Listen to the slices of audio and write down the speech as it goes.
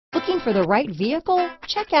Looking for the right vehicle?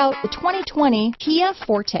 Check out the 2020 Kia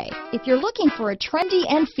Forte. If you're looking for a trendy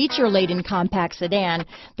and feature-laden compact sedan,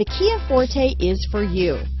 the Kia Forte is for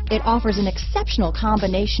you. It offers an exceptional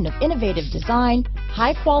combination of innovative design,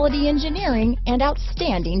 high-quality engineering, and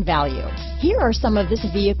outstanding value. Here are some of this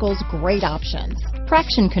vehicle's great options: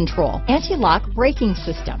 traction control, anti-lock braking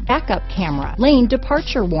system, backup camera, lane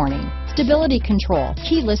departure warning, stability control,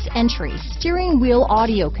 keyless entry, steering wheel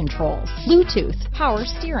audio controls, Bluetooth, power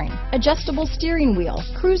steering, adjustable steering wheel,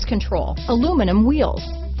 cruise control, aluminum wheels,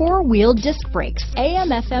 four-wheel disc brakes,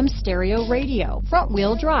 AM/FM stereo radio,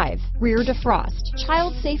 front-wheel drive, rear defrost,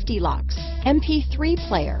 child safety locks, MP3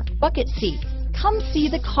 player, bucket seats. Come see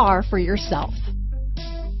the car for yourself.